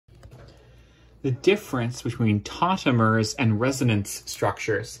The difference between tautomers and resonance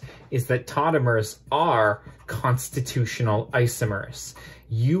structures is that tautomers are constitutional isomers.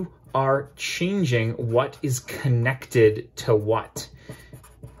 You are changing what is connected to what.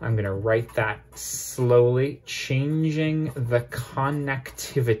 I'm going to write that slowly, changing the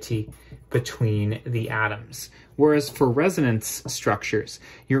connectivity between the atoms. Whereas for resonance structures,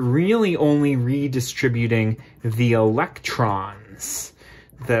 you're really only redistributing the electrons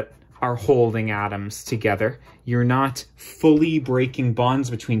that are holding atoms together. You're not fully breaking bonds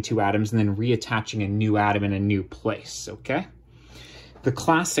between two atoms and then reattaching a new atom in a new place, okay? The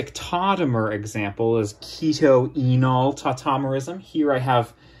classic tautomer example is keto-enol tautomerism. Here I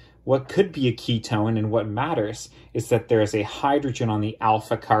have what could be a ketone, and what matters is that there is a hydrogen on the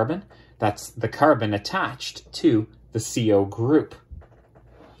alpha carbon. That's the carbon attached to the CO group.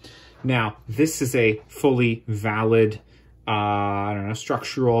 Now, this is a fully valid,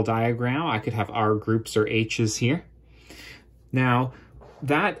 structural diagram. I could have R groups or H's here. Now,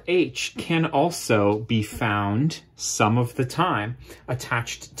 that H can also be found some of the time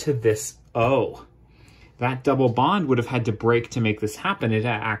attached to this O. That double bond would have had to break to make this happen. It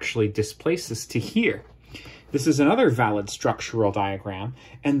actually displaces to here. This is another valid structural diagram,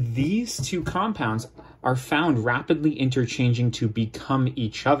 and these two compounds are found rapidly interchanging to become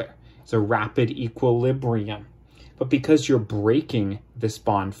each other. It's a rapid equilibrium. But because you're breaking this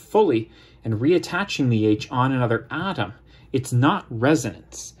bond fully and reattaching the H on another atom, it's not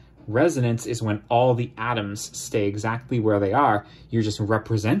resonance. Resonance is when all the atoms stay exactly where they are. You're just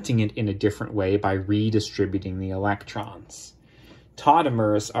representing it in a different way by redistributing the electrons.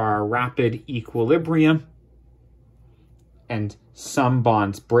 Tautomers are rapid equilibrium, and some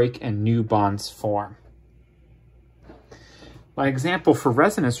bonds break and new bonds form. My example for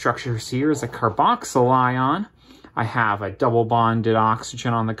resonance structures here is a carboxyl ion. I have a double bonded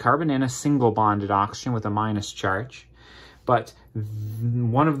oxygen on the carbon and a single bonded oxygen with a minus charge. But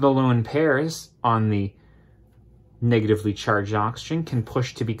one of the lone pairs on the negatively charged oxygen can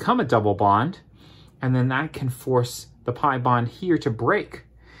push to become a double bond, and then that can force the pi bond here to break.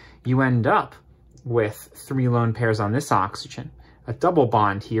 You end up with 3 lone pairs on this oxygen, a double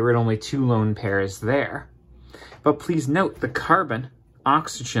bond here and only 2 lone pairs there. But please note the carbon,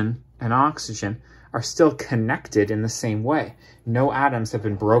 oxygen, and oxygen are still connected in the same way. No atoms have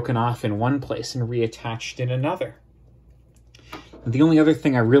been broken off in one place and reattached in another. The only other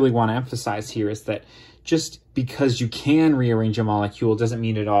thing I really want to emphasize here is that just because you can rearrange a molecule doesn't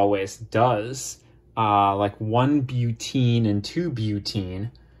mean it always does. Like 1 butene and 2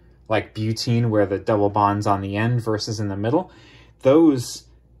 butene, like butene where the double bond's on the end versus in the middle, those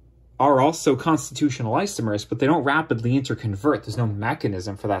are also constitutional isomers, but they don't rapidly interconvert. There's no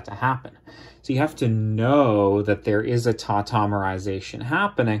mechanism for that to happen. So you have to know that there is a tautomerization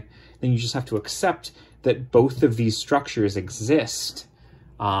happening. Then you just have to accept that both of these structures exist.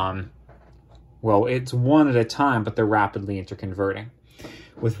 Well, it's one at a time, but they're rapidly interconverting.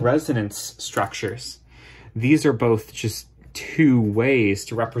 With resonance structures, these are both just 2 ways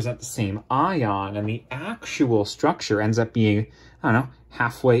to represent the same ion, and the actual structure ends up being, I don't know,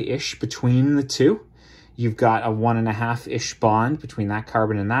 halfway-ish between the two. You've got a 1.5-ish bond between that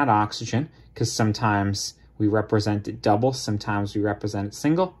carbon and that oxygen, because sometimes we represent it double, sometimes we represent it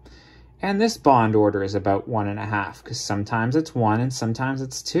single. And this bond order is about 1.5, because sometimes it's 1 and sometimes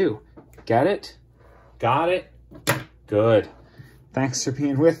it's 2. Get it? Got it? Good. Thanks for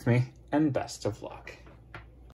being with me, and best of luck.